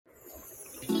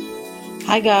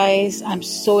Hi guys, I'm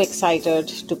so excited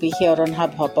to be here on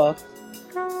HubHopper.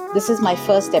 This is my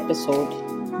first episode,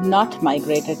 not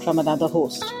migrated from another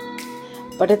host.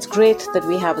 But it's great that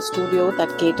we have a studio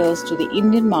that caters to the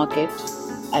Indian market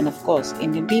and of course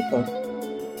Indian people.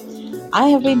 I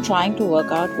have been trying to work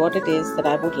out what it is that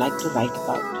I would like to write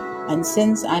about. And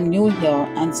since I'm new here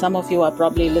and some of you are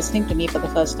probably listening to me for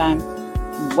the first time,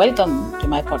 welcome to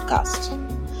my podcast.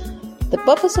 The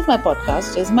purpose of my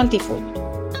podcast is multifold.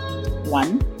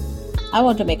 1. I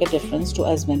want to make a difference to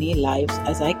as many lives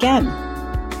as I can.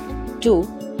 2.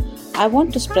 I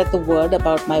want to spread the word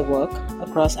about my work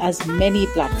across as many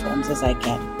platforms as I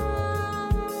can.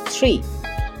 3.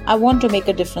 I want to make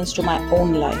a difference to my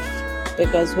own life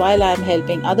because while I am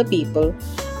helping other people,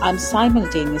 I am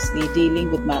simultaneously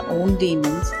dealing with my own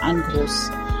demons and ghosts,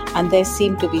 and there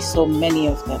seem to be so many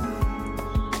of them.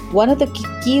 One of the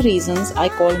key reasons I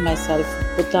call myself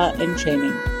Buddha in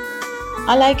training.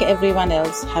 I, like everyone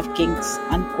else, have kinks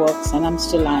and quirks and I'm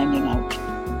still ironing out.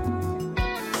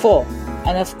 4.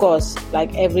 And of course,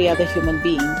 like every other human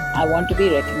being, I want to be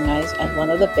recognized as one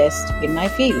of the best in my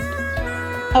field.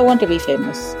 I want to be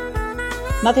famous.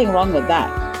 Nothing wrong with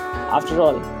that. After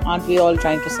all, aren't we all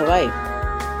trying to survive?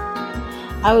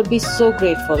 I would be so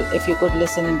grateful if you could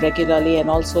listen in regularly and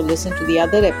also listen to the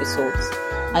other episodes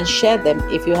and share them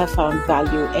if you have found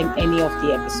value in any of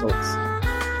the episodes.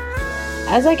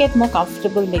 As I get more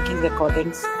comfortable making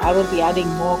recordings, I will be adding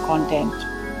more content,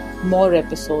 more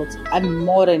episodes, and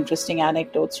more interesting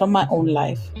anecdotes from my own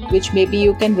life, which maybe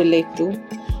you can relate to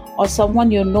or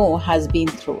someone you know has been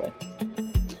through it.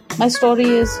 My story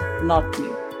is not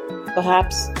new.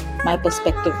 Perhaps my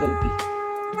perspective will be.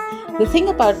 The thing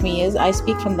about me is I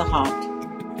speak from the heart.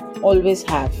 Always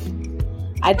have.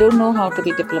 I don't know how to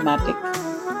be diplomatic,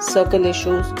 circle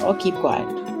issues, or keep quiet.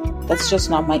 That's just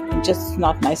not my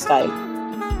style.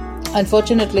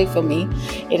 Unfortunately for me,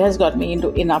 it has got me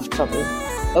into enough trouble.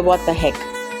 But what the heck?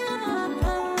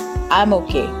 I'm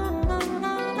okay.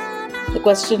 The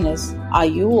question is, are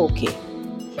you okay?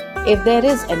 If there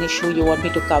is an issue you want me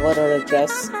to cover or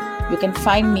address, you can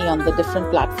find me on the different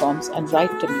platforms and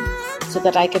write to me so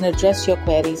that I can address your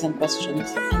queries and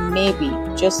questions and maybe,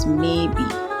 just maybe,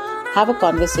 have a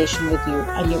conversation with you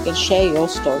and you can share your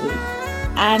story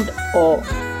and or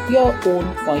your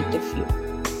own point of view.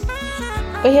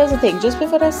 But here's the thing, just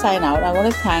before I sign out, I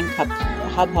want to thank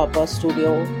HubHopper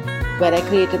Studio where I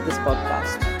created this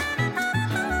podcast.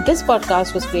 This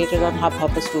podcast was created on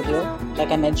HubHopper Studio,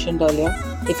 like I mentioned earlier.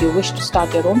 If you wish to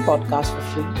start your own podcast for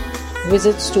free,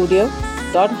 visit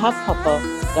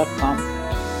studio.hubhopper.com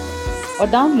or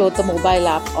download the mobile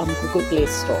app on Google Play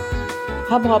Store.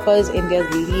 HubHopper is India's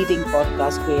leading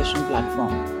podcast creation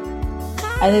platform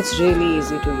and it's really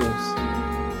easy to use.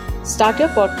 Start your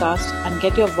podcast and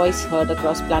get your voice heard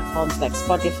across platforms like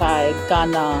Spotify,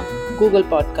 Ghana, Google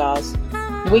Podcasts,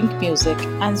 Wink Music,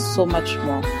 and so much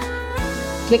more.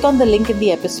 Click on the link in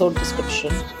the episode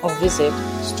description or visit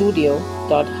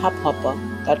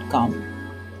studio.hubhopper.com.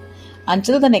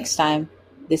 Until the next time,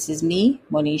 this is me,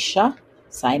 Monisha,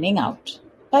 signing out.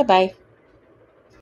 Bye-bye.